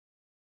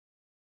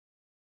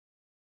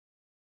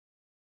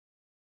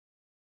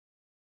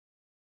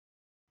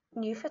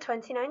New for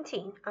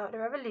 2019,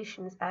 Outdoor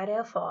Revolution's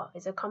Airedale 4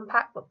 is a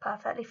compact but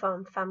perfectly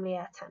formed family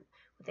air tent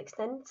with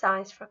extended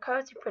size for a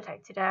cosy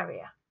protected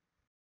area.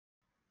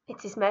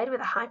 It is made with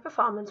a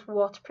high-performance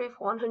waterproof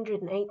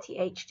 180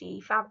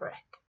 HDE fabric.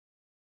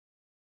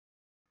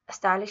 A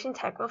stylish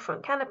integral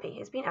front canopy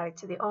has been added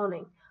to the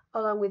awning,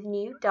 along with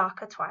new,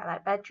 darker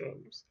twilight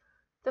bedrooms.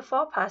 The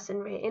 4-person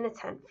rear inner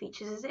tent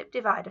features a zip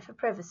divider for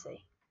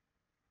privacy.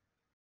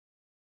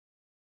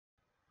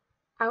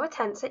 Our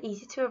tents are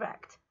easy to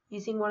erect,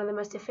 using one of the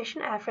most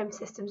efficient airframe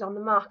systems on the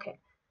market,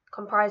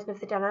 comprising of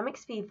the dynamic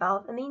speed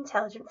valve and the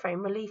intelligent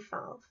frame relief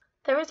valve.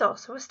 There is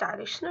also a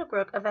stylish snug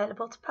rug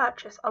available to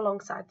purchase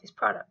alongside this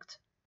product.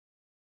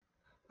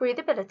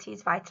 Breathability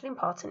is vitally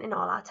important in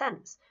all our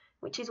tents,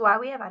 which is why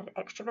we have added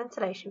extra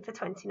ventilation for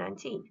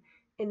 2019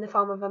 in the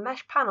form of a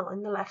mesh panel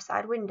in the left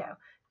side window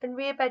and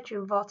rear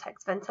bedroom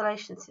vortex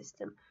ventilation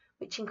system,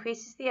 which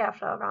increases the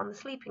airflow around the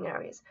sleeping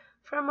areas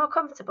for a more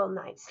comfortable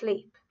night's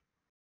sleep.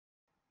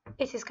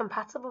 It is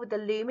compatible with the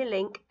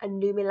LumiLink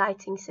and Lumi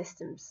lighting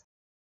systems.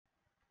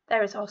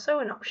 There is also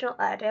an optional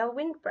Airedale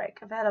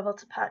windbreak available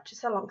to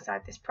purchase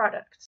alongside this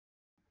product.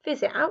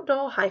 Visit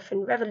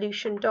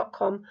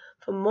outdoor-revolution.com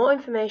for more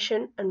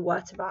information and where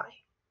to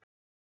buy.